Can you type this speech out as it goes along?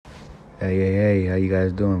Hey, how you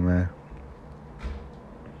guys doing, man?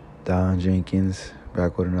 Don Jenkins,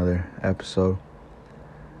 back with another episode.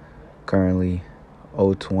 Currently,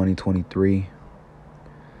 2023,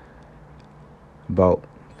 about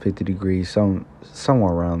 50 degrees,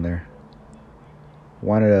 somewhere around there.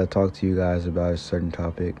 Wanted to talk to you guys about a certain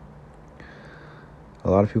topic.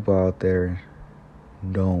 A lot of people out there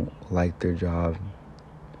don't like their job,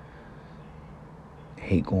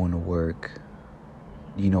 hate going to work,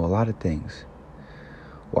 a lot of things.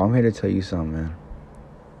 Well, I'm here to tell you something, man.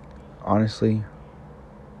 Honestly,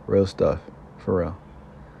 real stuff, for real.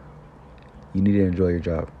 You need to enjoy your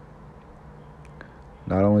job.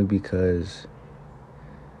 Not only because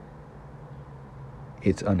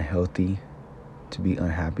it's unhealthy to be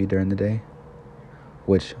unhappy during the day,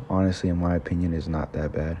 which honestly, in my opinion, is not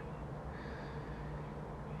that bad,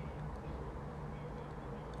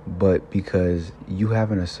 but because you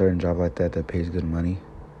having a certain job like that pays good money,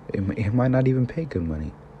 it might not even pay good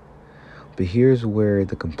money. But here's where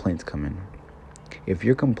the complaints come in. If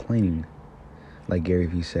you're complaining, like Gary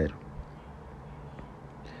Vee said,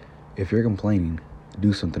 if you're complaining,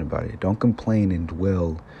 do something about it. Don't complain and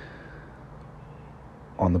dwell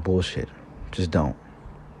on the bullshit. Just don't.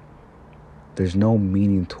 There's no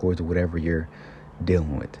meaning towards whatever you're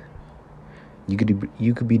dealing with.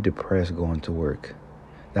 You could be depressed going to work.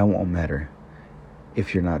 That won't matter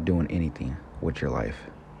if you're not doing anything with your life.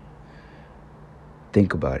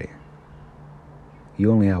 Think about it.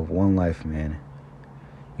 You only have one life, man.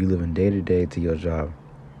 You living day to day to your job.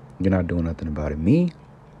 You're not doing nothing about it. Me,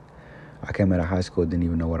 I came out of high school, didn't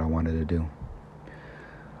even know what I wanted to do.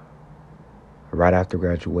 Right after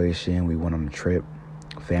graduation, we went on a trip,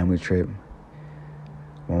 family trip.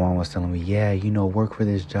 My mom was telling me, work for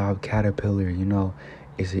this job, Caterpillar,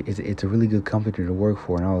 it's a really good company to work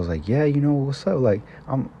for. And I was like, what's up? Like,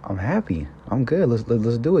 I'm happy. I'm good. Let's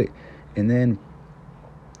do it. And then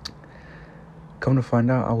come to find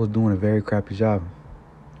out, I was doing a very crappy job.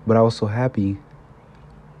 But I was so happy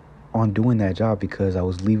on doing that job because I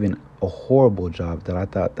was leaving a horrible job that I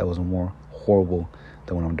thought that was more horrible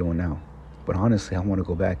than what I'm doing now. But honestly, I want to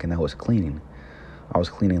go back, and that was cleaning. I was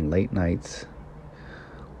cleaning late nights.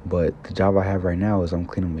 But the job I have right now is I'm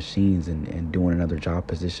cleaning machines and doing another job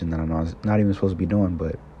position that I'm not even supposed to be doing,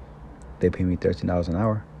 but they pay me $13 an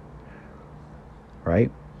hour. Right?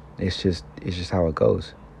 It's just how it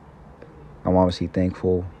goes. I'm obviously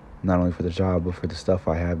thankful not only for the job, but for the stuff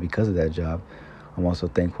I have because of that job. I'm also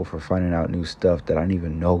thankful for finding out new stuff that I didn't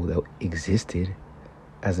even know that existed.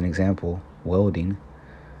 As an example, welding.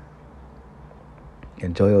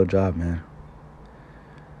 Enjoy your job, man.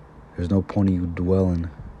 There's no point in you dwelling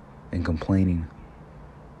and complaining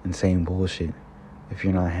and saying bullshit if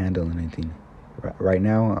you're not handling anything. Right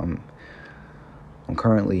now, I'm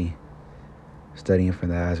currently studying for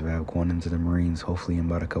the ASVAB, going into the Marines, hopefully in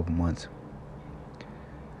about a couple months.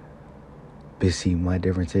 But see, my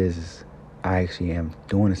difference is I actually am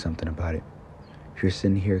doing something about it. If you're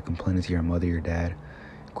sitting here complaining to your mother, your dad,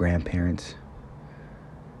 grandparents,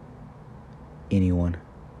 anyone,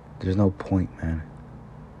 there's no point, man.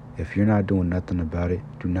 If you're not doing nothing about it,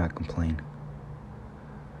 do not complain.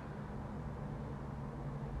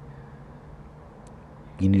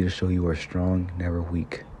 You need to show you are strong, never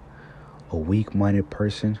weak. A weak-minded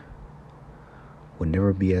person will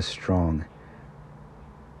never be as strong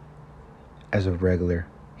as a regular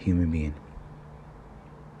human being.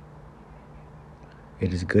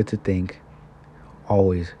 It is good to think,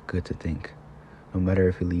 always good to think, no matter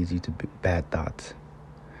if it leads you to bad thoughts.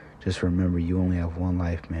 Just remember, you only have one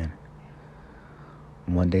life, man.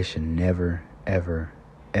 Monday should never, ever,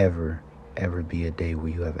 ever, ever be a day where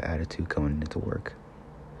you have an attitude coming into work.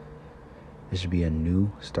 It should be a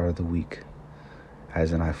new start of the week.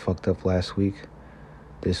 As in, I fucked up last week.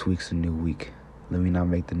 This week's a new week. Let me not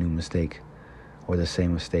make the new mistake or the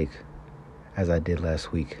same mistake as I did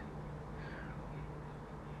last week.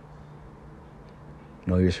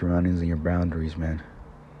 Know your surroundings and your boundaries, man.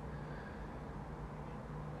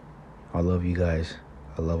 I love you guys.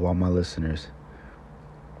 I love all my listeners,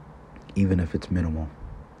 even if it's minimal.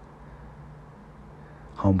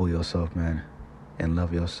 Humble yourself, man, and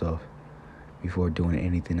love yourself before doing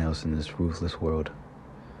anything else in this ruthless world.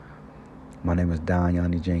 My name is Don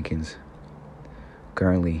Yanni Jenkins.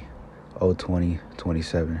 Currently,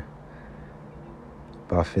 2027.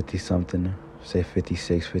 About 50-something, say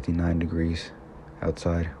 56, 59 degrees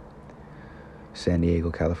outside. San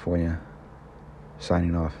Diego, California.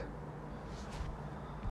 Signing off.